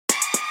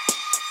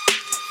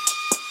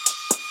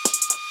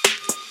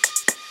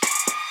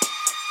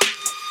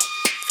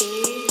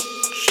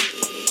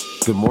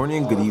Good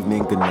morning, good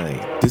evening, good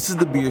night. This is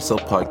the Be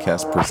Yourself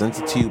podcast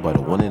presented to you by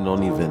the one and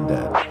only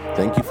Vendad.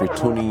 Thank you for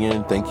tuning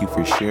in, thank you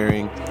for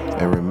sharing,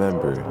 and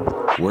remember,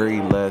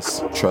 worry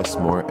less, trust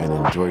more, and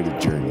enjoy the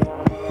journey.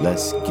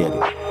 Let's get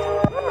it.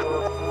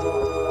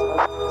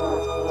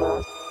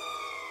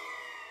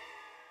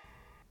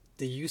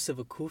 The use of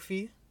a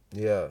kufi,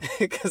 Yeah.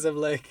 because I'm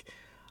like,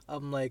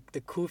 the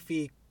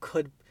kufi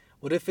could.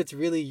 What if it's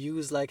really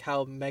used like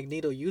how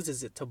Magneto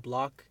uses it to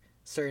block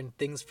certain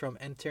things from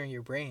entering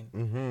your brain?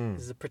 Mm-hmm.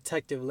 It's a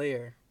protective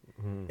layer.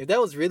 Mm-hmm. If that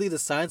was really the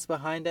science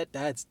behind that,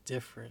 that's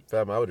different.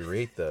 Fam, I would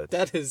rate that.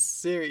 That is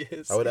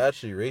serious. I would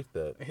actually rate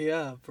that.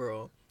 Yeah,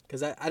 bro.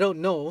 Because I don't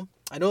know.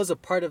 I know it's a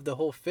part of the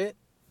whole fit,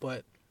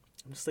 but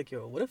I'm just like,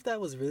 yo, what if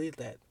that was really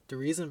the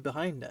reason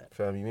behind that?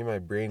 Fam, you made my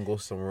brain go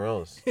somewhere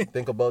else.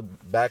 Think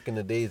about back in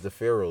the days, the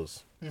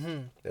pharaohs. Mm-hmm.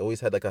 They always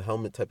had like a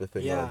helmet type of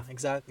thing Yeah, on.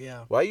 exactly,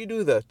 yeah. Why you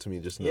do that to me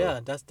just now? Yeah,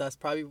 that's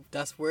probably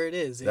where it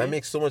is. That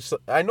makes so much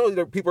I know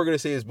that people are going to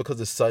say it's because of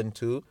the sun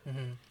too.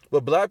 Mm-hmm.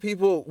 But black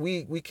people,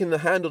 we can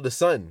handle the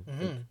sun.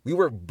 Mm-hmm. We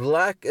were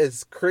black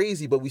as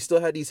crazy, but we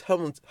still had these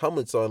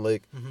helmets on,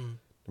 like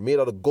made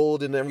out of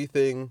gold and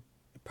everything.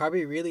 It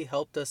probably really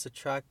helped us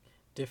attract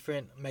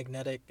different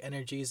magnetic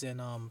energies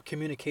and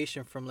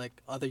communication from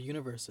like other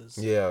universes.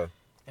 Yeah.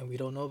 And we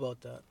don't know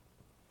about that.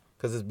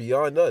 Because it's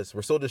beyond us.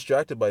 We're so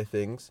distracted by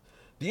things.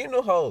 Do you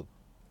know how...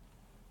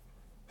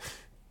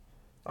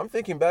 I'm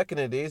thinking back in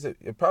the days,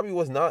 it probably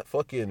was not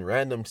fucking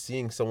random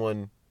seeing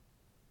someone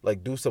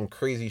like do some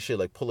crazy shit,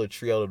 like pull a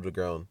tree out of the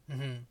ground.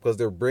 Because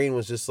their brain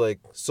was just like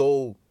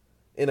so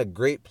in a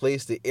great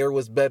place. The air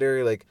was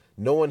better. Like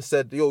no one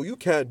said, yo, you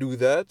can't do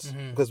that.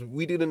 Because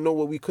we didn't know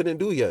what we couldn't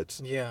do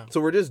yet. Yeah. So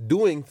we're just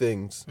doing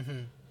things.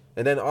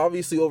 And then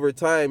obviously over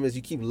time, as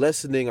you keep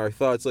lessening our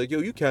thoughts, like, yo,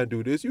 you can't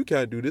do this. You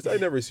can't do this. I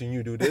never seen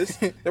you do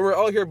this. And we're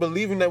all here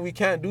believing that we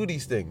can't do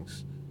these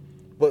things.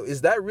 But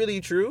is that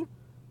really true?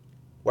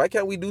 Why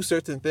can't we do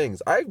certain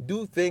things? I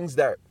do things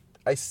that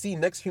I see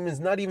next humans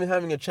not even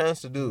having a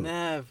chance to do.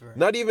 Never.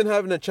 Not even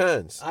having a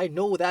chance. I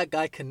know that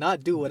guy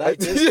cannot do what I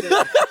just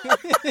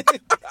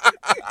did.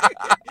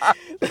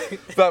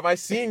 Fam, I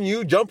seen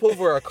you jump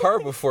over a car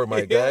before,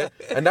 my guy.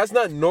 And that's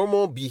not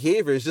normal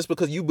behavior. It's just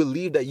because you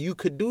believe that you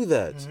could do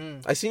that.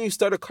 I seen you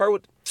start a car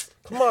with...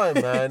 Come on,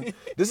 man.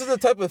 This is the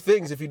type of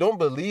things, if you don't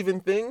believe in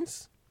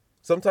things,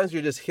 sometimes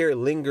you're just here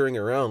lingering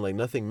around like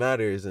nothing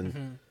matters.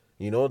 And,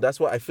 you know, that's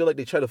why I feel like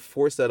they try to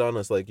force that on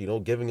us, like, you know,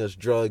 giving us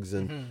drugs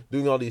and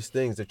doing all these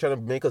things. They're trying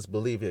to make us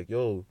believe, like,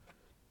 yo,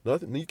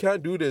 nothing, you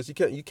can't do this. You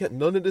can't,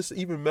 none of this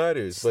even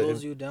matters.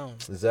 Slows you down.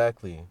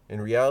 Exactly.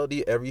 In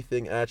reality,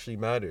 everything actually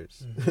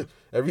matters.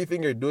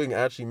 Everything you're doing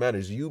actually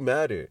matters. You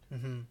matter.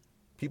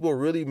 People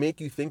really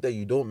make you think that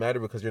you don't matter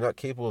because you're not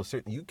capable of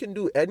certain... You can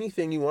do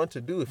anything you want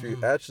to do if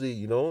you're actually,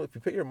 you know, if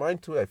you put your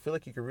mind to it, I feel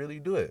like you can really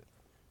do it.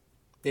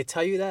 They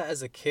tell you that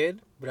as a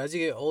kid, but as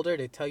you get older,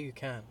 they tell you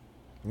can't.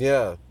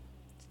 Yeah.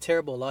 It's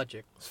terrible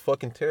logic. It's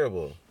fucking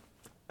terrible.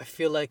 I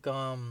feel like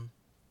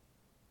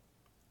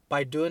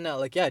by doing that,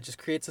 like, yeah, it just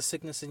creates a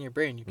sickness in your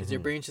brain because your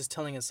brain's just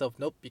telling itself,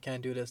 nope, you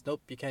can't do this.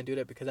 Nope, you can't do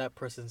that because that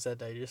person said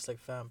that. You're just like,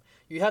 fam,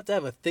 you have to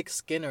have a thick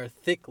skin or a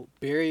thick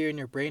barrier in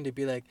your brain to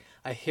be like,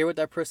 I hear what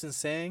that person's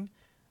saying,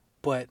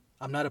 but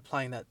I'm not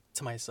applying that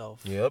to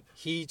myself. Yep.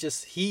 He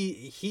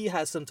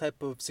has some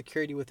type of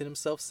security within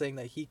himself saying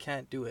that he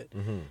can't do it.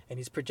 And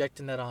he's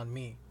projecting that on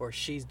me, or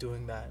she's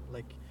doing that,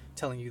 like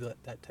telling you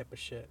that type of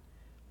shit.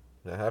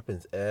 That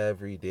happens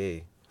every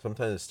day.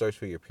 Sometimes it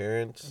starts with your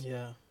parents.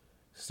 Yeah.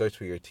 Starts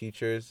with your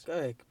teachers.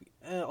 Like,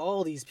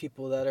 all these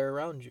people that are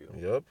around you.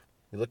 Yep.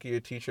 You look at your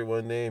teacher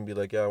one day and be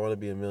like, yeah, I want to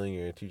be a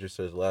millionaire. Your teacher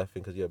starts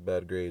laughing because you have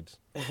bad grades.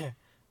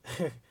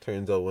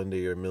 Turns out one day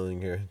you're a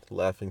millionaire.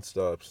 Laughing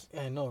stops.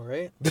 I know,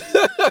 right?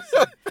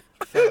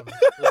 Fam,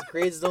 those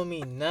grades don't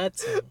mean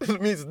nothing.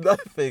 It means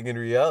nothing in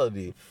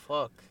reality.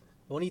 Fuck.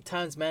 The only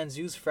times man's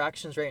use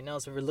fractions right now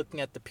is if we're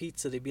looking at the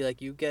pizza, they'd be like,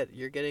 you're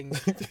getting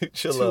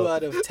Chill 2 out.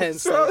 out of 10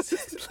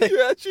 slices. Like,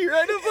 You're actually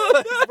right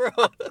about that.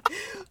 bro,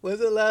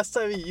 when's the last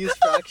time you used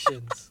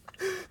fractions?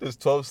 There's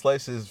 12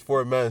 slices,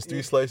 4 mans,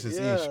 3 slices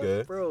each,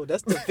 guy. Bro,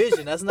 that's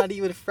division. That's not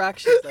even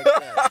fractions like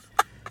that.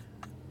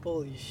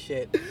 Holy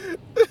shit.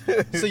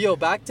 So, yo,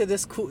 back to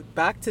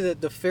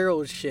the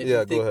Pharaoh shit. Yeah,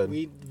 you think go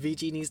ahead.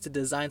 VG needs to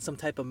design some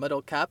type of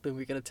metal cap and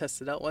we're going to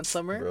test it out one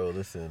summer? Bro,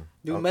 listen.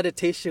 Do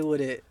meditation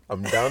with it.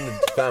 I'm down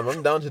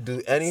to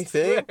do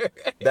anything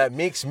that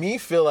makes me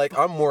feel like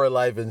I'm more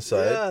alive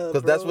inside. Yeah,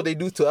 Because that's bro. what they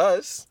do to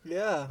us.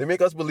 Yeah. They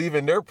make us believe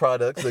in their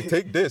products. Like,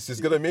 take this.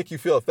 It's going to make you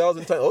feel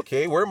 1,000 times.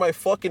 Okay, wear my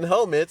fucking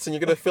helmets and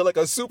you're going to feel like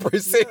a Super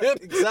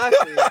Saiyan.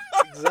 Exactly.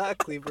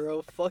 Exactly,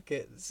 bro. Fuck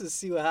it. Let's just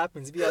see what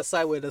happens. Be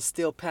outside with a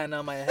steel pan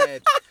on my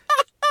head.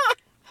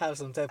 Have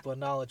some type of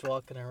knowledge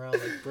walking around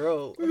like,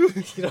 bro, you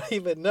don't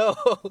even know.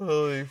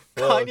 Holy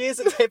fuck. Kanye is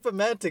the type of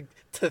man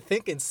to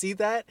think and see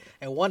that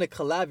and want to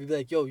collab. You'd be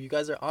like, yo, you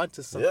guys are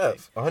onto something. Yeah,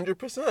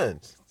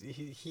 100%.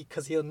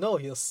 Because he'll know,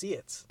 he'll see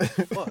it.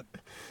 Fuck.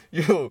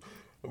 Yo,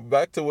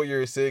 back to what you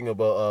were saying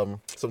about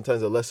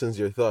sometimes it lessens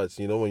your thoughts,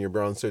 you know, when you're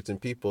around certain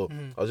people.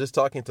 I was just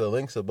talking to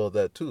Lynx about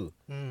that too.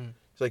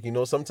 It's like, you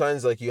know,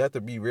 sometimes like you have to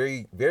be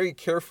very, very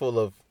careful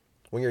of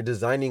when you're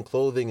designing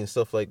clothing and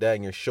stuff like that,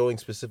 and you're showing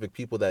specific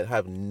people that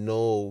have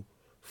no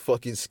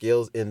fucking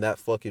skills in that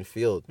fucking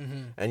field.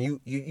 And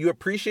you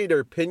appreciate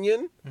their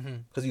opinion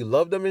because you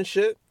love them and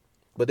shit,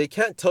 but they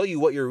can't tell you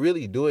what you're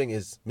really doing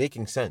is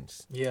making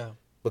sense. Yeah.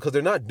 Because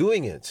they're not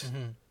doing it.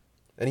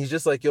 And he's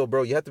just like, yo,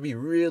 bro, you have to be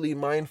really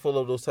mindful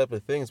of those type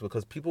of things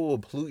because people will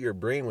pollute your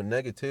brain with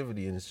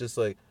negativity. And it's just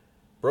like,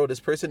 bro, this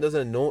person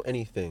doesn't know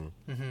anything.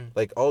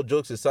 Like, all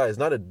jokes aside, it's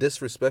not a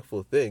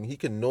disrespectful thing. He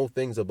can know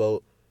things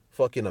about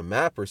fucking a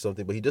map or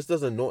something, but he just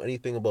doesn't know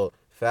anything about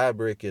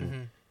fabric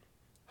and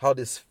how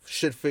this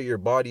should fit your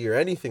body or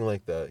anything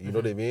like that. You know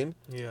what I mean?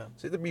 Yeah.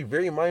 So you have to be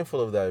very mindful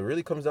of that. It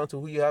really comes down to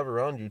who you have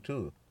around you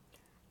too.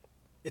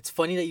 It's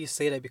funny that you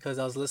say that because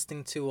I was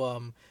listening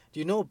to do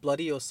you know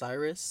Bloody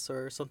Osiris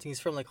or something? He's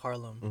from like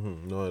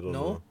Harlem. No, I don't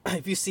know.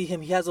 If you see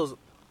him, he has those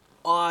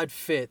odd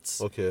fits.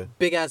 Okay.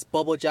 Big ass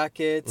bubble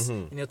jackets,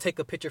 and he'll take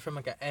a picture from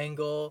like an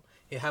angle.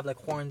 He'll have like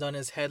horns on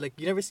his head. Like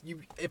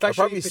if I've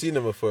probably seen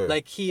him before.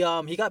 Like he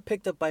got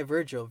picked up by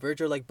Virgil.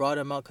 Virgil like brought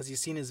him out because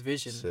he's seen his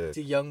vision. Sick.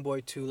 He's a young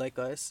boy too, like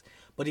us,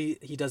 but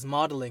he does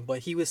modeling. But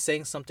he was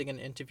saying something in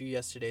an interview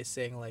yesterday,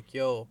 saying like,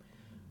 "Yo,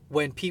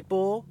 when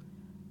people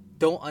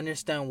don't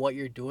understand what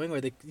you're doing,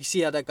 or you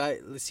see how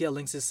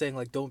Lynx is saying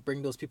like, don't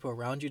bring those people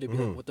around you to be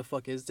like, what the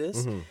fuck is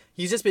this?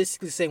 He's just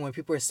basically saying when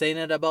people are saying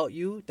it about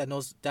you,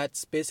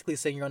 that's basically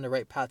saying you're on the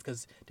right path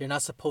because they're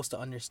not supposed to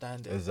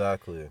understand it.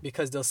 Exactly.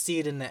 Because they'll see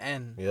it in the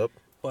end. Yep.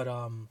 But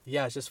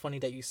yeah, it's just funny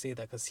that you say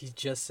that because he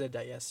just said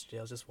that yesterday.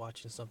 I was just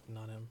watching something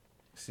on him.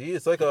 See,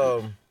 it's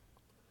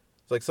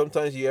like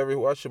sometimes you ever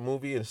watch a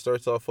movie and it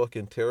starts off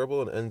fucking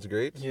terrible and ends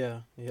great. Yeah.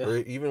 Or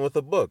even with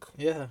a book.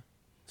 Yeah.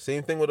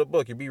 Same thing with a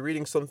book. You be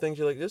reading some things,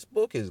 you're like, this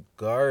book is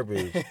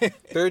garbage.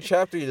 Third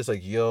chapter, you're just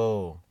like,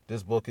 yo,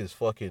 this book is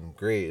fucking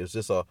great. It's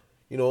just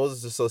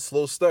it's just a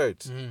slow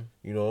start,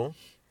 you know?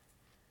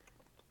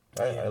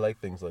 I like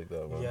things like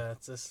that, man. Yeah,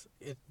 it's just,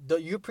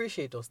 you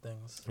appreciate those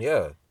things.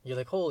 Yeah. You're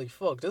like, holy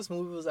fuck, this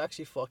movie was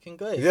actually fucking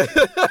good. Yeah.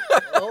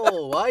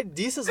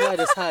 This is why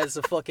this has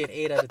a fucking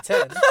 8 out of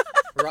 10.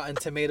 Rotten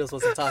Tomatoes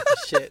wasn't talking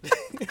shit.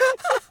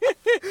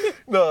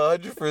 No,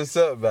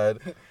 100%, man.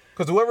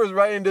 Because whoever's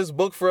writing this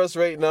book for us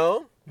right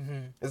now,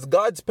 it's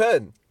God's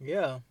pen.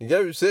 Yeah. You get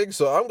what I'm saying?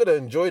 So I'm going to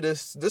enjoy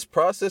this. This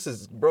process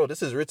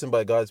this is written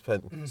by God's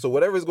pen. So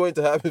whatever's going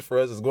to happen for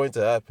us is going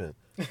to happen.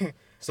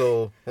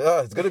 So,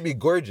 it's going to be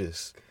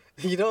gorgeous.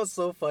 You know what's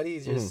so funny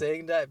is you're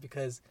saying that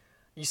because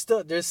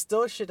there's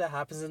still shit that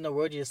happens in the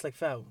world. You're just like,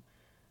 fam,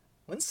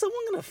 when's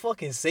someone going to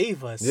fucking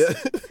save us? Yeah.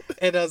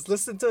 And I was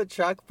listening to a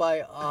track by,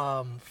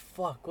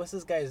 what's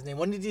this guy's name?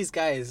 One of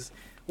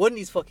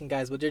these fucking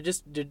guys, but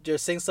they're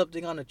saying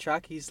something on the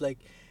track. He's like,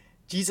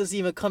 Jesus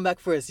even come back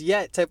for us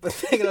yet, type of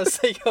thing. And I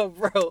was like, yo,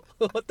 bro,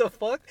 what the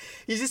fuck?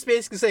 He's just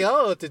basically saying,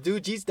 oh, to do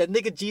Jesus, that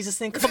nigga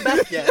Jesus ain't come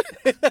back yet.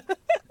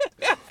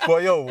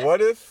 But yo, what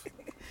if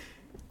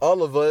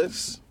all of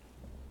us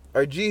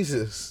are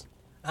Jesus?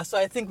 That's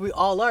what I think we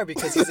all are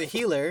because he's a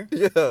healer.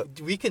 Yeah.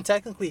 We can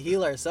technically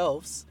heal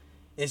ourselves.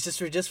 It's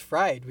just we're just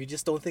fried. We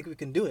just don't think we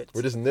can do it.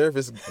 We're just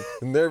nervous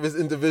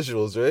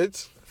individuals,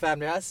 right? Fam,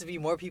 there has to be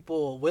more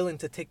people willing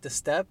to take the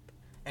step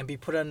and be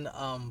put in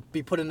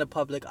the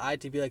public eye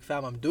to be like,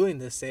 fam, I'm doing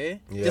this, eh?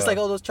 Yeah. Just like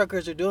all those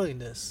truckers are doing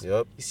this.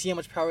 Yep. You see how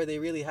much power they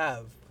really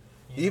have.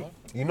 You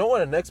know what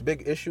the next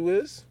big issue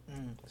is?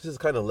 This is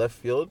kind of left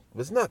field.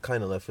 But it's not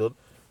kind of left field.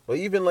 But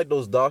even like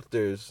those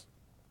doctors,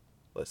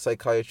 like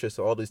psychiatrists,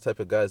 all these type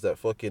of guys that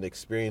fucking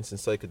experience in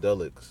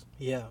psychedelics.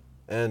 Yeah.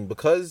 And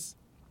because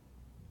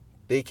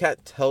they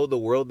can't tell the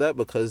world that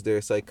because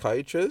they're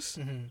psychiatrists,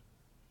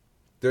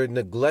 they're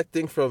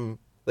neglecting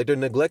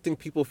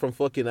people from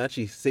fucking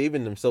actually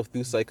saving themselves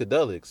through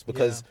psychedelics.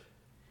 Because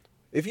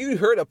if you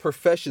heard a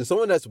profession,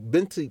 someone that's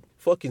been to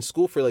fucking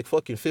school for like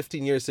fucking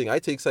 15 years saying, I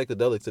take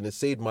psychedelics and it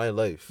saved my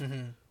life.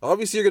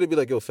 Obviously, you're going to be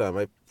like, yo, fam,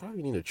 I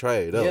probably need to try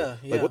it out. Yeah.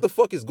 Like, what the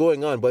fuck is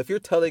going on? But if you're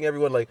telling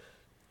everyone, like,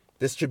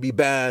 this should be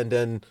banned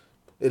and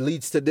it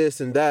leads to this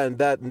and that and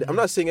that. I'm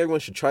not saying everyone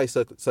should try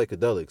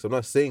psychedelics. I'm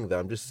not saying that.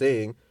 I'm just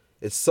saying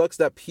it sucks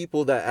that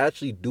people that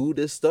actually do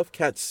this stuff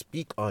can't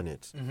speak on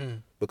it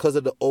because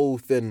of the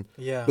oath and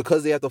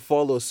because they have to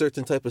follow a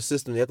certain type of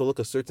system. They have to look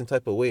a certain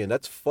type of way. And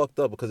that's fucked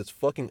up because it's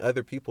fucking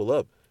other people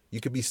up. You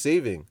could be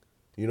saving.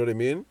 You know what I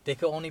mean? They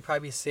could only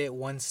probably say it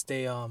once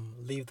they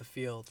leave the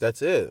field.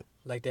 That's it.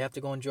 Like, they have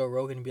to go on Joe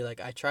Rogan and be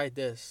like, I tried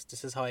this.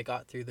 This is how I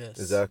got through this.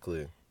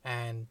 Exactly.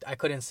 And I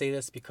couldn't say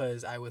this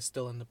because I was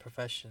still in the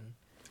profession.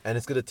 And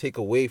it's going to take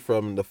away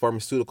from the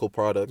pharmaceutical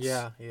products.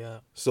 Yeah.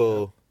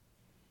 So,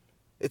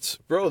 it's,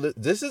 bro,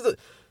 this is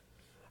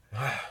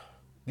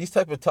these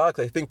type of talks,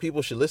 I think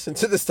people should listen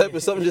to this type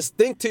of stuff and just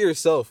think to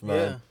yourself, man.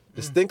 Yeah.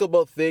 Just think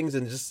about things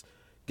and just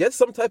get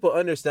some type of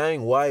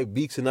understanding why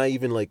Bheekz and I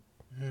even, like,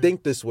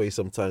 think this way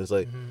sometimes.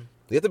 Like,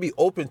 you have to be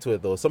open to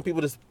it, though. Some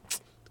people just,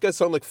 these guys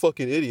sound like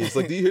fucking idiots.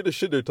 Like, do you hear the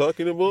shit they're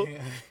talking about?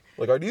 Yeah.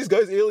 Like, are these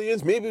guys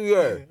aliens? Maybe we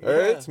are, all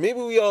right? Maybe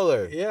we all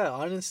are. Yeah,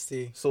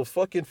 honesty. So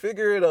fucking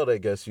figure it out, I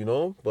guess, you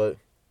know? But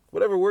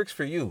whatever works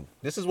for you.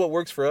 This is what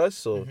works for us.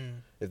 So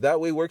if that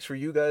way works for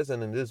you guys,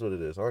 then it is what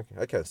it is.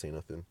 I can't say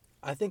nothing.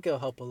 I think it'll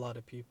help a lot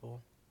of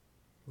people.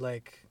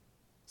 Like,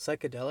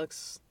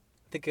 psychedelics,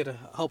 I think it'll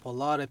help a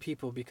lot of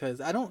people because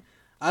I don't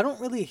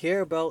really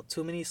hear about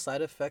too many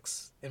side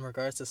effects in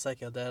regards to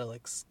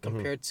psychedelics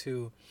compared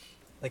to,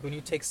 like, when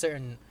you take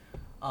certain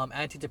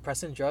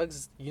antidepressant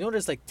drugs, you know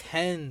there's like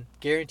 10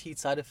 guaranteed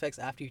side effects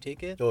after you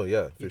take it. Oh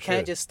yeah, you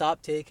can't just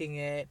stop taking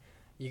it.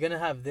 You're gonna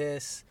have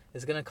this.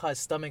 It's gonna cause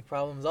stomach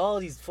problems. All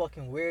these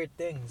fucking weird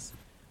things.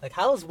 Like,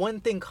 how does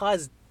one thing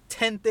cause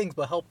 10 things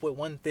but help with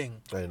one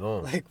thing? I know.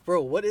 Like,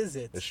 bro, what is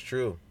it? It's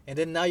true. And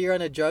then now you're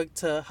on a drug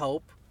to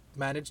help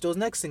manage those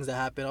next things that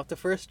happen off the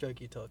first drug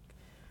you took.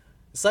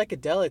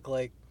 Psychedelic,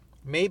 like,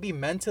 maybe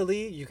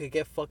mentally you could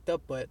get fucked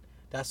up, but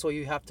that's why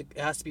it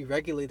has to be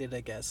regulated,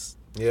 I guess.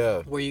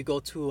 Yeah. Where you go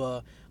to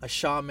a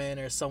shaman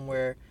or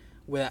somewhere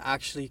where that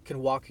actually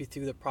can walk you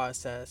through the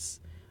process,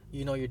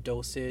 you know, your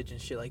dosage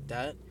and shit like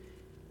that.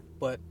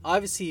 But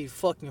obviously,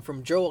 fucking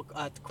from Joe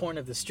at the corner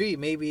of the street,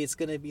 maybe it's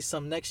gonna be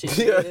some next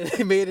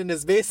shit made in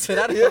his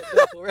basement. I don't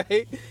know,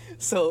 right?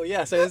 So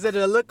yeah, so is it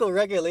a local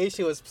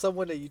regulation with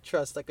someone that you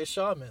trust, like a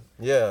shaman?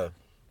 Yeah.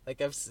 Like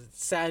if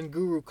Sand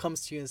Guru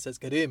comes to you and says,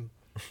 "Karim,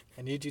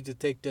 I need you to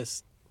take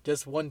this,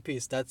 just one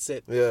piece. That's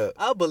it." Yeah.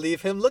 I'll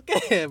believe him. Look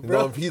at him,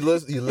 bro. No, he's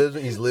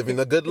living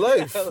a good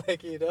life.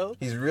 Like, you know,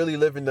 he's really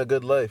living a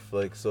good life.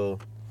 Like, so.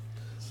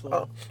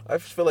 I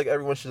feel like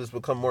everyone should just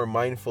become more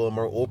mindful and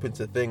more open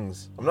to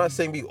things. I'm not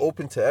saying be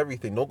open to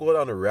everything. Don't go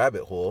down a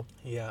rabbit hole.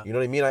 Yeah. You know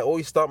what I mean? I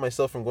always stop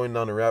myself from going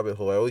down a rabbit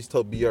hole. I always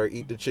tell BR,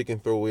 eat the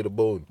chicken, throw away the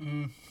bone.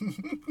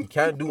 You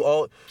can't do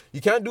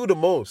the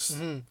most.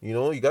 You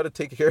know, you gotta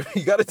take care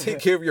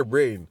of your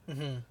brain.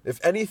 If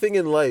anything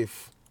in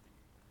life,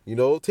 you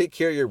know, take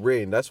care of your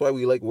brain. That's why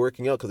we like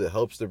working out, because it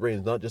helps the brain.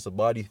 It's not just a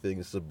body thing,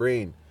 it's the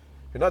brain.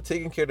 If you're not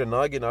taking care of the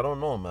noggin, I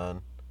don't know,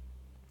 man.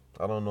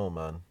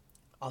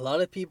 A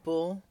lot of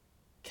people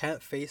can't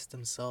face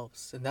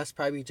themselves, and that's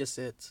probably just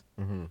it.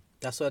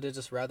 That's why they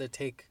just rather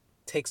take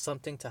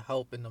something to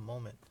help in the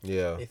moment.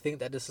 Yeah. They think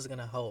that this is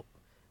gonna help.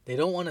 They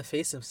don't want to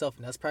face themselves,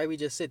 and that's probably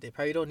just it. They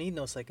probably don't need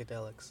no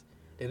psychedelics.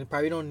 They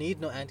probably don't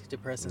need no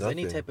antidepressants,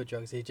 any type of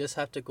drugs. They just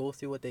have to go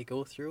through what they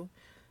go through,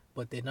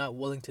 but they're not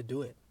willing to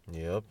do it.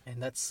 Yep.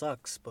 And that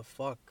sucks, but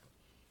fuck.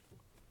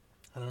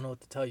 I don't know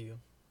what to tell you.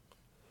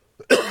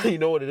 You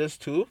know what it is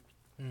too?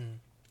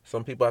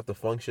 Some people have to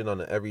function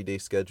on an everyday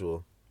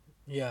schedule.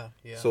 Yeah.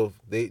 So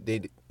they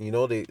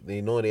know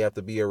they have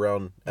to be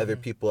around other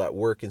people at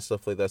work and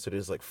stuff like that. So they're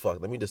just like,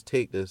 fuck, let me just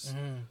take this.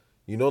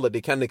 You know, like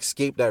they can't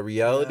escape that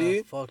reality.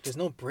 Yeah, fuck, there's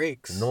no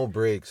breaks. No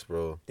breaks,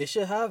 bro. They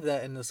should have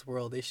that in this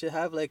world. They should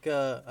have like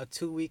a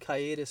 2-week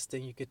hiatus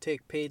thing you could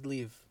take, paid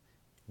leave.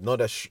 No,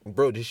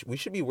 bro, we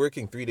should be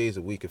working 3 days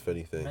a week, if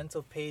anything.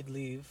 Mental paid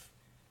leave.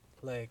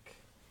 Like,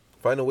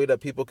 find a way that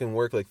people can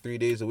work like 3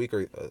 days a week,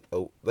 or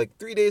like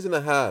 3 days and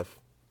a half.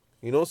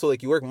 You know, so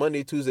like you work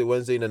Monday, Tuesday,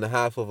 Wednesday, and then a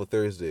half of a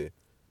Thursday.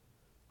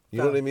 You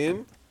know what I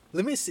mean?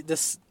 Let me see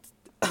this.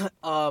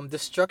 The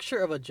structure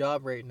of a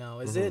job right now,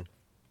 is it,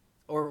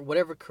 or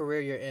whatever career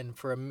you're in,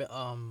 for a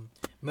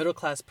middle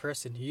class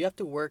person, you have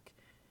to work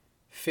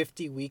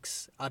 50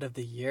 weeks out of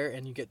the year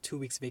and you get 2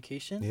 weeks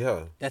vacation?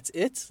 Yeah. That's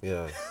it?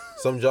 Yeah.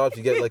 Some jobs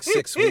you get like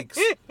 6 weeks.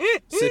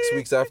 6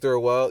 weeks after a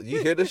while.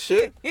 You hear this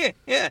shit?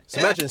 So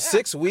imagine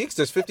 6 weeks,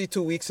 there's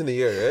 52 weeks in the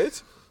year,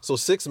 right? So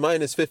 6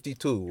 minus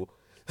 52.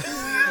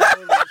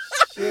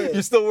 Shit.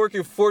 You're still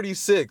working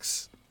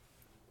 46.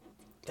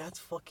 That's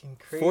fucking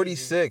crazy.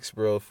 46,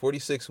 bro.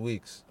 46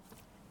 weeks.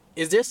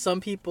 Is there some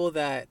people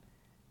that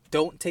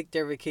don't take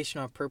their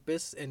vacation on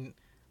purpose and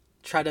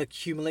try to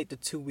accumulate the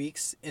 2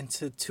 weeks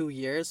into 2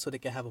 years so they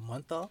can have a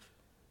month off?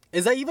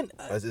 Is that even...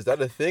 Is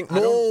that a thing?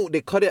 No,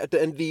 they cut it at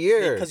the end of the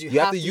year. Because you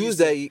have to use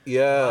that.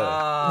 Yeah.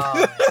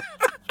 Wow.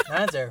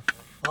 That's their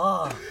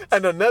fuck.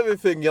 And another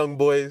thing, young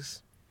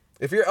boys.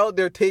 If you're out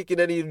there taking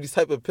any of these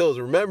type of pills,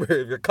 remember,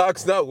 if your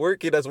cock's not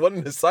working, that's one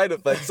of the side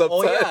effects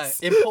sometimes.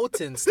 Oh, yeah.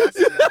 Impotence.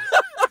 That's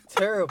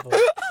terrible.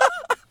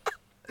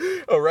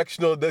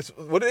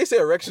 What do they say?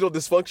 Erectional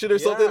dysfunction or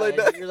something like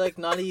that? You're like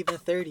not even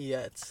 30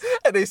 yet.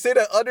 And they say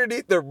that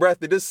underneath their breath,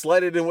 they just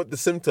slide it in with the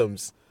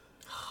symptoms.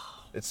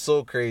 It's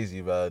so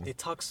crazy, man. They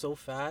talk so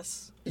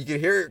fast. You can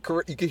hear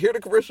the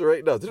commercial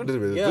right now.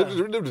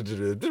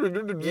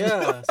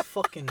 Yeah, it's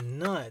fucking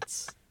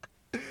nuts.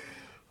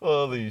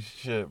 Holy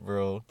shit,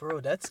 bro. Bro,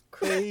 that's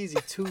crazy.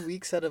 2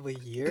 weeks out of a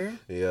year?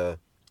 Yeah.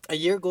 A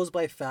year goes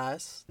by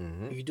fast.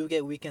 You do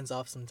get weekends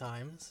off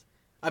sometimes.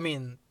 I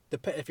mean,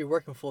 if you're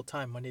working full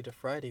time, Monday to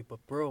Friday. But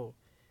bro,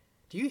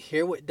 do you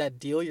hear what that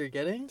deal you're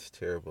getting? It's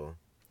terrible.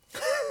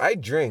 I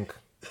drink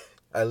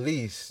at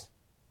least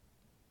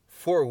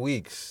 4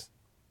 weeks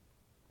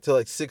to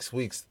like 6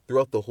 weeks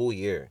throughout the whole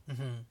year.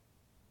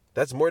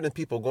 That's more than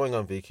people going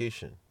on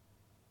vacation.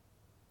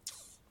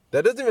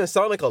 That doesn't even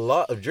sound like a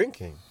lot of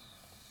drinking.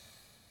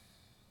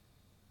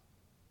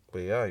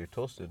 But yeah, you're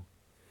toasted.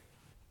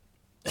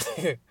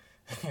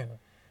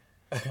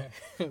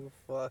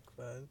 Fuck,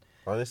 man.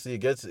 Honestly,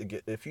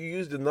 if you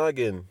use the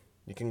noggin,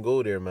 you can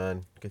go there,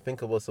 man. You can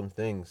think about some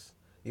things.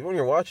 Even when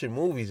you're watching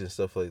movies and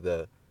stuff like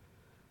that.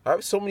 I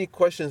have so many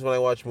questions when I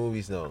watch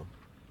movies now.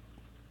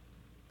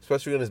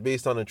 Especially when it's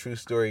based on a true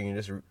story and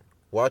you're just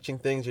watching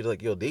things, you're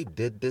like, yo, they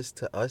did this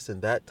to us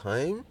in that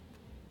time?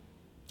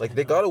 Like,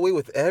 they got away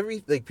with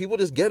like, people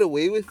just get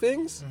away with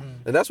things?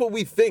 Mm-hmm. And that's what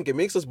we think. It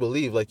makes us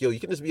believe, like, yo, you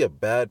can just be a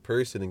bad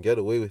person and get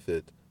away with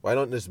it. Why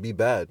don't just be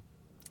bad?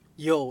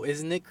 Yo,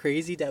 isn't it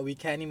crazy that we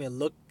can't even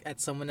look at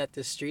someone at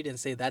the street and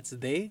say, that's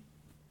they?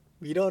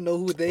 We don't know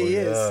who they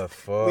is. Yeah,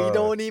 fuck. We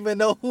don't even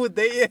know who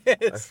they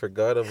is. I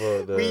forgot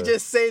about that. We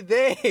just say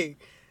they.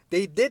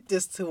 They did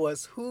this to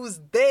us. Who's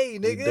they,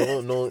 nigga? We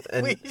don't know.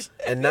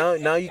 And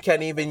now you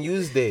can't even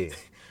use they.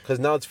 Because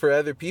now it's for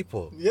other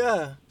people.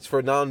 Yeah. It's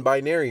for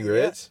non-binary,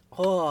 right? Yeah.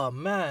 Oh,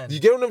 man. You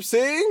get what I'm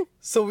saying?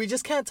 So we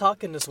just can't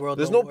talk in this world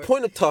There's no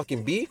point of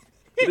talking, B.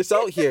 We're just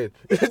out here.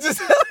 We're just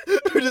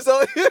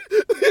out here.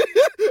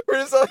 We're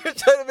just out here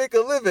trying to make a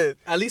living.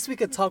 At least we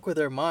could talk with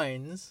our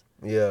minds.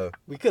 Yeah.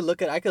 I could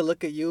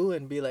look at you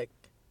and be like,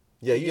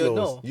 yeah, you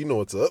know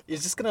what's up. You're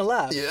just gonna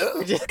laugh. Yeah.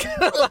 You're just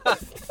gonna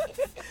laugh.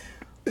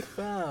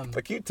 Fam.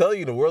 I keep telling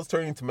you, the world's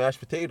turning to mashed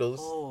potatoes.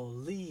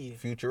 Holy.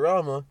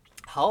 Futurama.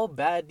 How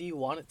bad do you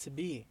want it to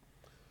be?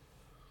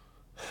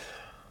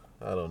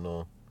 I don't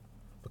know.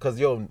 Because,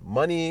 yo,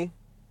 money,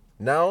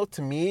 now,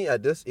 to me,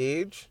 at this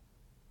age,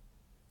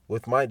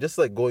 with my, just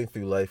like going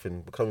through life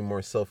and becoming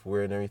more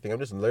self-aware and everything, I'm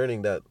just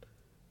learning that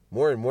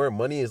more and more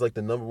money is like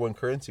the number one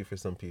currency for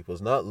some people.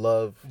 It's not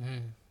love.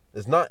 Mm-hmm.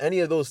 It's not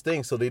any of those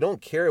things. So they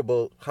don't care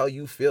about how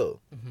you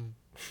feel. Mm-hmm.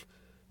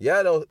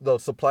 Yeah, they'll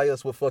supply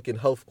us with fucking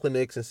health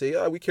clinics and say,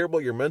 yeah, we care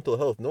about your mental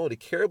health. No, they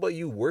care about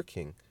you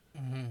working.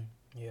 Mm-hmm.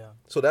 Yeah.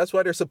 So that's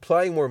why they're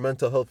supplying more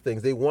mental health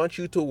things. They want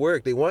you to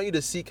work. They want you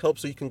to seek help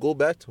so you can go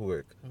back to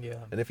work. Yeah.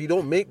 And if you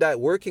don't make that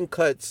working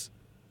cuts,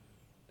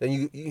 then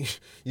you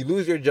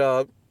lose your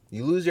job,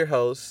 you lose your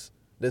house,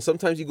 then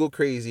sometimes you go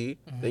crazy,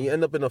 mm-hmm. then you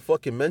end up in a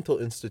fucking mental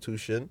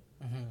institution.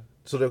 Mm-hmm.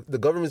 So the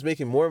government's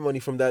making more money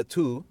from that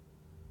too.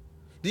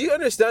 Do you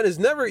understand?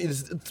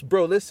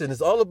 Bro, listen, it's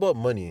all about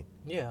money.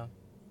 Yeah.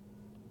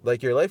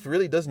 Like, your life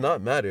really does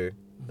not matter.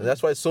 Mm-hmm. And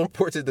that's why it's so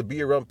important to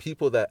be around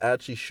people that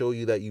actually show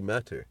you that you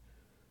matter.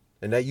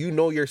 And that you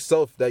know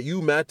yourself, that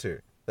you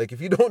matter. Like,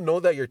 if you don't know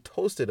that, you're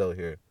toasted out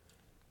here.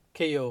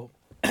 Okay, yo,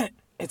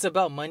 it's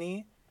about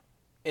money,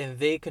 and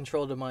they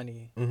control the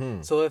money.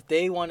 Mm-hmm. So if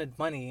they wanted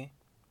money,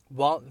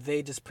 why don't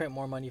they just print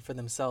more money for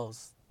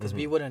themselves? Because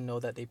we wouldn't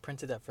know that they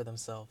printed that for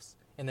themselves.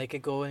 And they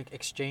could go and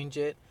exchange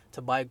it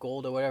to buy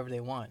gold or whatever they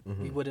want.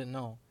 Mm-hmm. We wouldn't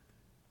know.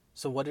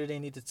 So what do they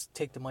need to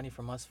take the money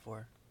from us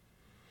for?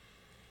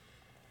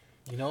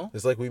 You know?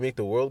 It's like we make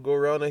the world go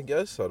around, I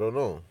guess. I don't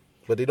know.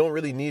 But they don't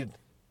really need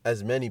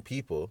as many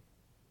people.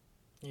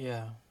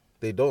 Yeah.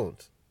 They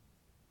don't.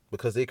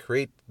 Because they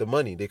create the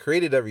money. They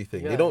created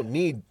everything. Yeah. They don't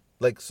need,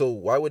 so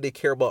why would they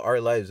care about our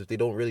lives if they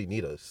don't really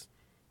need us?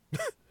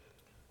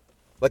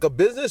 Like, a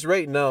business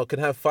right now can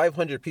have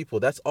 500 people.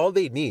 That's all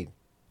they need.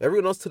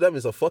 Everyone else to them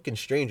is a fucking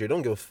stranger.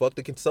 Don't give a fuck.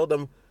 They can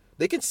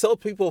sell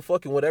people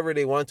fucking whatever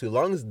they want to. As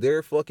long as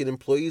their fucking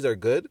employees are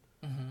good,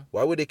 mm-hmm.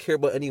 why would they care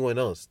about anyone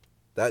else?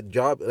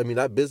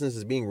 That business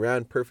is being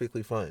ran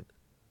perfectly fine.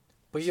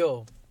 But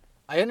yo,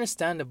 I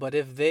understand it, but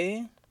if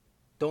they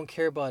don't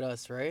care about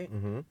us, right?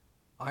 Mm-hmm.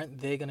 Aren't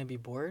they going to be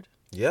bored?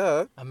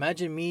 Yeah.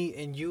 Imagine me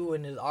and you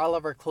and all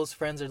of our close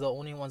friends are the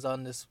only ones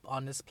on this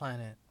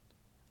planet.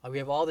 We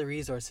have all the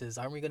resources.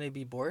 Aren't we going to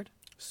be bored?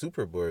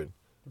 Super bored.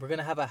 We're going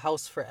to have a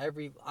house for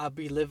I'll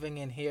be living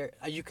in here.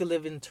 You could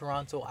live in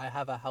Toronto. I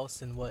have a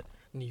house in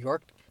New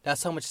York.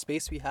 That's how much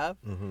space we have.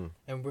 Mm-hmm.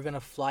 And we're going to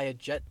fly a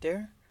jet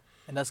there.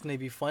 And that's going to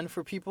be fun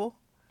for people.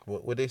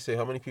 What would they say?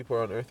 How many people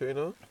are on Earth right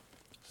now?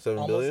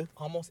 7 billion?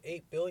 Almost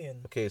 8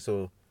 billion. Okay,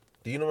 so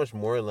do you know how much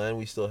more land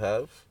we still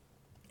have?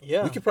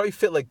 Yeah. We could probably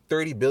fit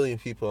 30 billion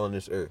people on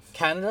this Earth.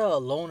 Canada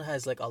alone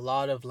has a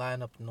lot of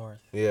land up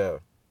north. Yeah.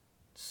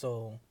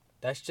 So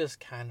that's just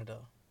Canada.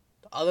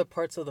 The other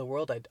parts of the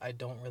world, I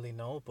don't really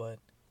know, but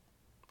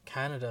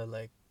Canada,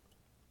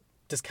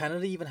 does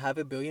Canada even have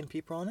 1 billion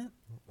people on it?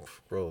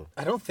 Bro.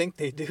 I don't think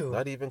they do.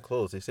 Not even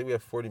close. They say we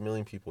have 40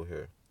 million people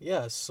here.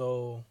 Yeah,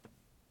 so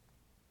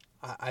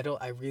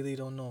I really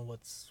don't know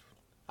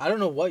I don't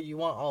know what you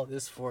want all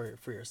this for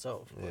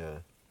yourself. But. Yeah.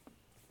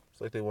 It's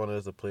like they want it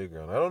as a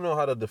playground. I don't know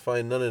how to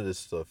define none of this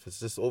stuff. It's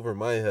just over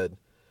my head.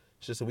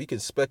 It's just that we can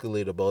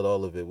speculate about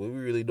all of it, but we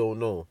really don't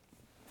know.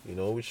 You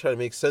know, we try to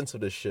make sense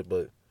of this shit,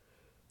 but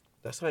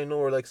that's how I know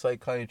we're like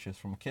psychiatrists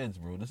from kids,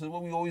 bro. This is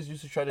what we always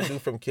used to try to do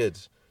from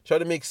kids. Try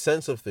to make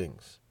sense of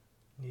things.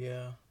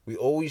 Yeah. We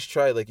always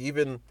try,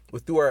 even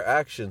through our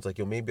actions,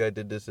 maybe I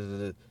did this.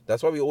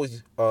 That's why we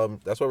always,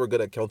 that's why we're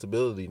good at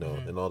accountability now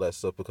and all that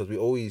stuff, because we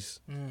always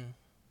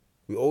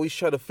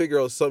try to figure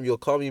out something. You'll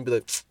call me and be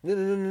like, no,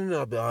 you know,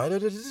 I'll be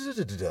like,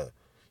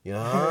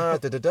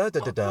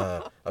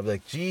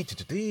 gee,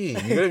 you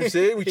know what I'm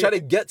saying? We try to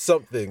get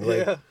something,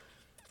 yeah.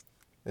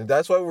 And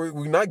that's why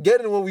we're not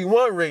getting what we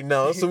want right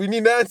now, so we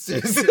need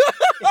answers.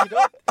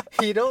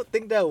 You don't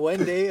think that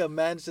one day a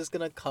man's just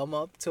gonna come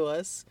up to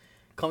us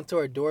come to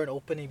our door and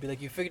open it and be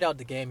like, you figured out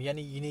the game. You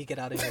need to get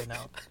out of here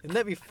now. Isn't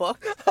that be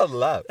fucked? I'll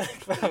laugh.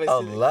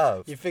 I'll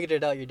laugh. You figured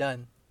it out. You're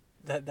done.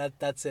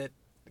 That's it.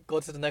 Go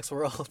to the next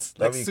world. Like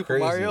That'd be Super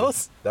crazy.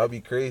 Mario's. That'd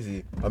be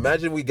crazy.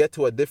 Imagine we get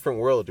to a different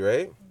world,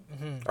 right?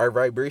 Mm-hmm. Our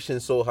vibration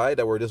is so high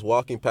that we're just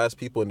walking past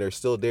people and they're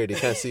still there. They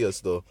can't see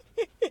us though,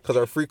 because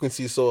our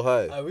frequency is so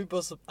high.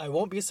 I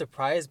won't be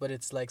surprised, but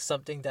it's like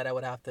something that I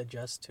would have to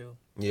adjust to.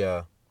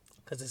 Yeah.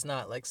 Because it's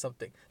not like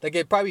something like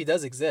it probably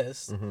does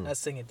exist. Mm-hmm. Not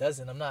saying it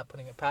doesn't. I'm not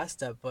putting it past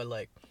that, but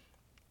like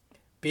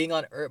being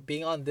on Earth,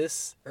 being on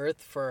this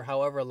Earth for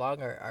however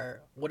long,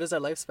 our what is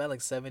our lifespan,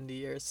 like 70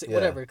 years,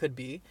 whatever it could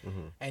be,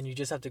 and you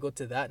just have to go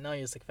to that now.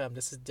 You're just like, fam,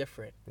 this is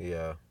different.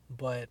 Yeah.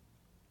 But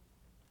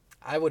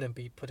I wouldn't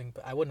put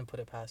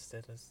it past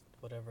it as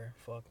whatever.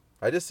 Fuck.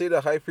 I just say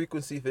the high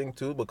frequency thing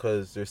too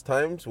because there's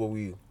times where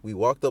we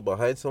walked up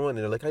behind someone and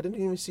they're like, I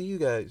didn't even see you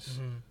guys.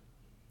 Mm-hmm.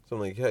 So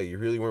I'm like, hey, you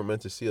really weren't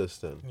meant to see us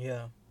then.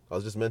 Yeah. I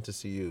was just meant to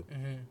see you.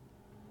 Mm-hmm.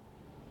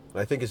 And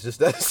I think it's just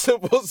that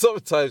simple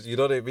sometimes, you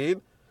know what I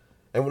mean?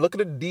 And we look at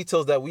the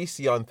details that we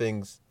see on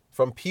things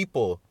from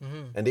people,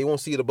 and they won't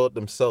see it about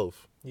themselves.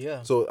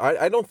 Yeah. So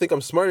I don't think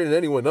I'm smarter than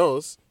anyone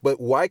else, but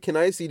why can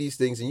I see these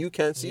things and you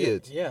can't see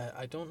it? Yeah,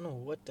 I don't know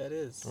what that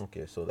is.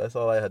 Okay, so that's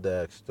all I had to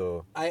ask,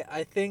 though.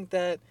 I think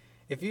that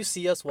if you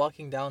see us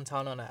walking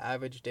downtown on an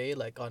average day,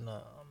 like on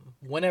a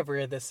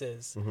whenever this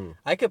is,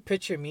 I could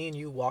picture me and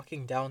you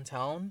walking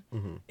downtown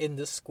in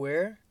the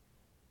square,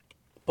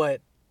 but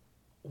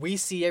we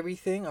see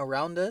everything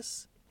around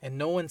us and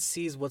no one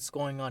sees what's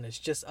going on. It's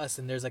just us,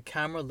 and there's a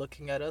camera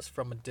looking at us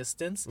from a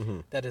distance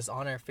that is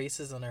on our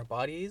faces and our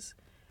bodies,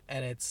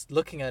 and it's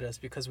looking at us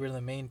because we're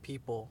the main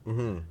people.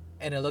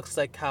 And it looks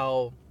like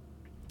how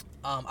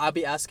I'll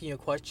be asking you a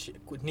question,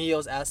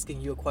 Neo's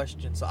asking you a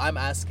question, so I'm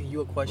asking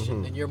you a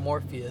question, and you're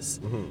Morpheus,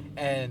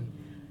 and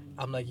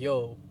I'm like,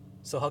 yo,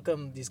 so how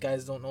come these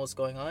guys don't know what's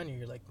going on? And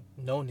you're like,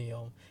 no,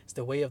 Neo, it's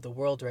the way of the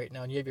world right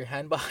now. And you have your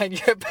hand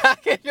behind your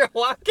back and you're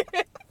walking.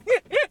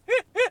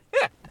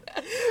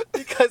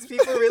 Because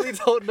people really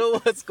don't know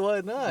what's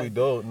going on. We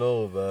don't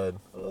know, man.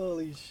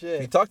 Holy shit.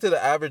 If you talk to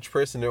the average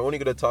person, they're only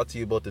going to talk to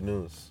you about the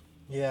news.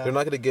 Yeah. They're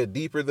not going to get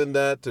deeper than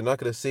that. They're not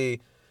going to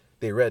say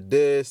they read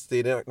this.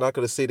 They're not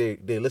going to say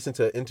they listened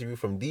to an interview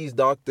from these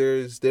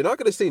doctors. They're not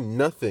going to say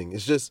nothing.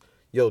 It's just,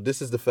 yo,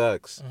 this is the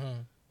facts.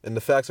 And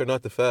the facts are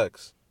not the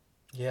facts.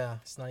 Yeah,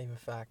 it's not even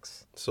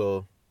facts.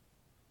 So,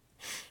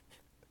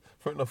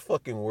 we're in a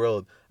fucking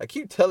world. I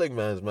keep telling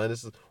man,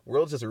 this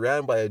world just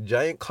ran by a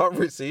giant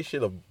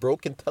conversation of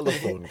broken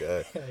telephone,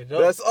 guy.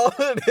 That's all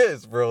it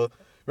is, bro.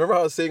 Remember how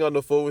I was saying on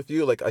the phone with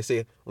you? Like, I say,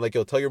 I'm like,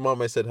 yo, tell your mom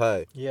I said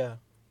hi. Yeah.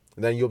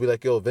 And then you'll be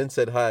like, yo, Vince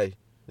said hi.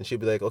 And she'll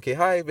be like, okay,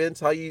 hi, Vince.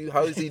 How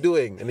is he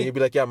doing? And then you'll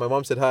be like, yeah, my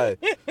mom said hi.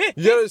 You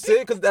know what I'm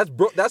saying? Because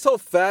that's how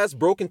fast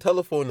broken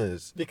telephone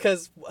is.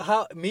 Because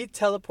me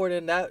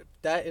teleporting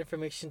that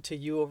information to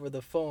you over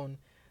the phone.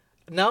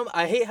 Now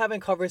I hate having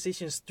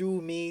conversations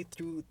through me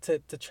to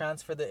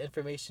transfer the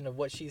information of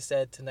what she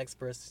said to next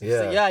person.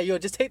 Yeah. So, yo,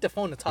 just take the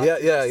phone to talk.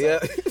 Yeah.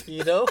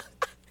 You know.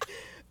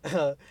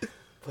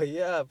 But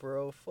yeah,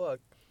 bro, fuck.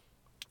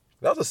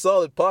 That was a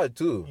solid pod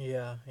too.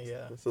 Yeah.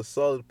 It's a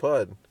solid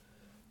pod.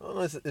 I don't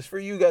know, it's for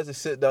you guys to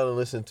sit down and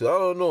listen to. I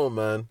don't know,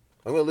 man.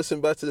 I'm gonna listen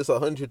back to this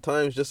 100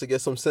 times just to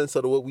get some sense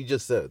out of what we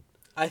just said.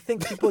 I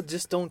think people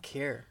just don't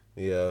care.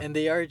 Yeah. And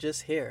they are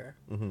just here.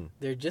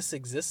 They're just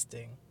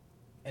existing.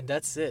 And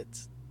that's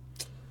it.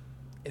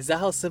 Is that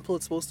how simple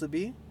it's supposed to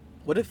be?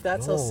 What if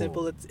that's how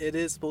simple it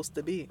is supposed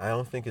to be? I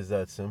don't think it's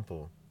that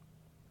simple.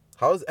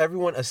 How is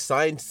everyone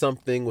assigned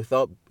something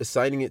without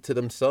assigning it to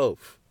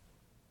themselves?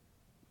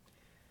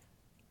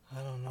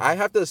 I don't know. I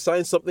have to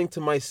assign something to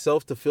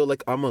myself to feel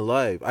like I'm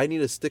alive. I need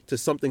to stick to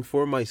something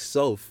for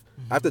myself.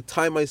 I have to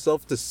tie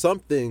myself to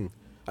something.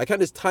 I can't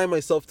just tie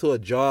myself to a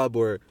job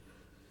or...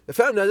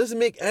 Fam, that doesn't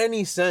make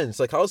any sense.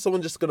 Like, how is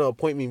someone just going to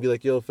appoint me and be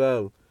like, yo,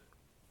 fam,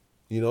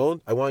 you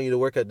know, I want you to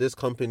work at this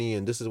company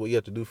and this is what you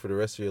have to do for the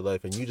rest of your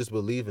life. And you just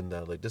believe in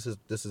that. Like, this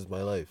is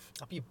my life.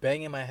 I'll be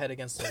banging my head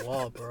against the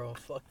wall, bro.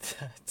 Fuck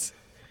that.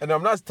 And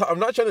I'm not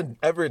trying to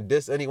ever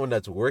diss anyone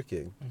that's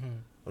working.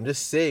 I'm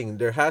just saying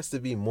there has to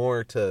be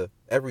more to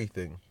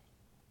everything.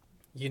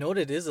 You know what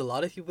it is? A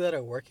lot of people that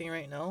are working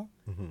right now,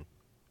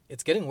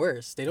 it's getting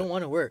worse. They don't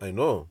want to work. I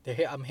know.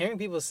 I'm hearing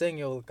people saying,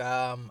 yo,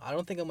 I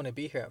don't think I'm going to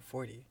be here at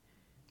 40.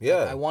 Yeah.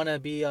 Like, I want to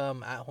be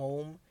at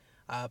home,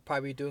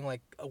 probably doing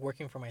like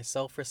working for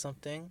myself or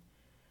something.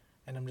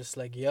 And I'm just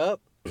like,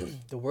 yup,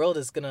 the world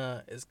is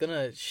gonna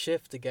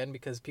shift again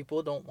because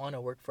people don't want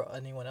to work for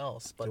anyone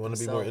else but they want to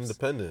themselves. be more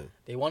independent.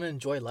 They want to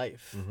enjoy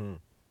life.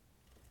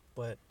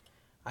 But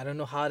I don't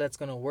know how that's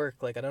going to work.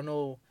 Like, I don't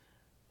know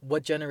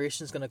what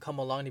generation is going to come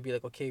along to be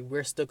like, okay,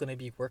 we're still going to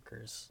be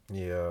workers.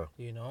 Yeah.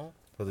 You know?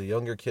 But the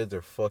younger kids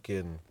are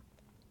fucking,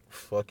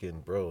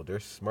 bro. They're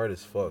smart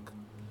as fuck.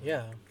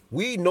 Yeah.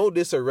 We know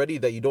this already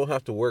that you don't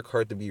have to work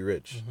hard to be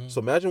rich.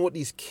 So imagine what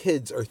these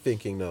kids are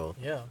thinking now.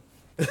 Yeah.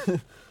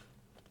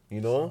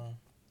 You know?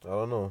 So, I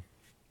don't know.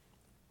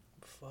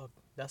 Fuck.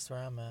 That's where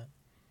I'm at.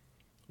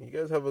 You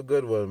guys have a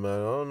good one, man.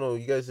 I don't know.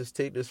 You guys just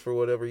take this for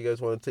whatever you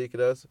guys want to take it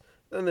as.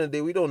 the end of the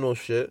day, we don't know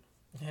shit.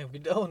 Yeah, we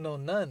don't know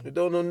none. We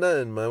don't know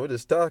nothing, man. We're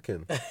just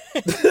talking.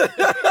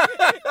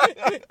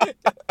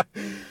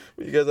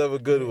 You guys have a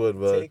good one,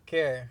 man. Take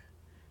care.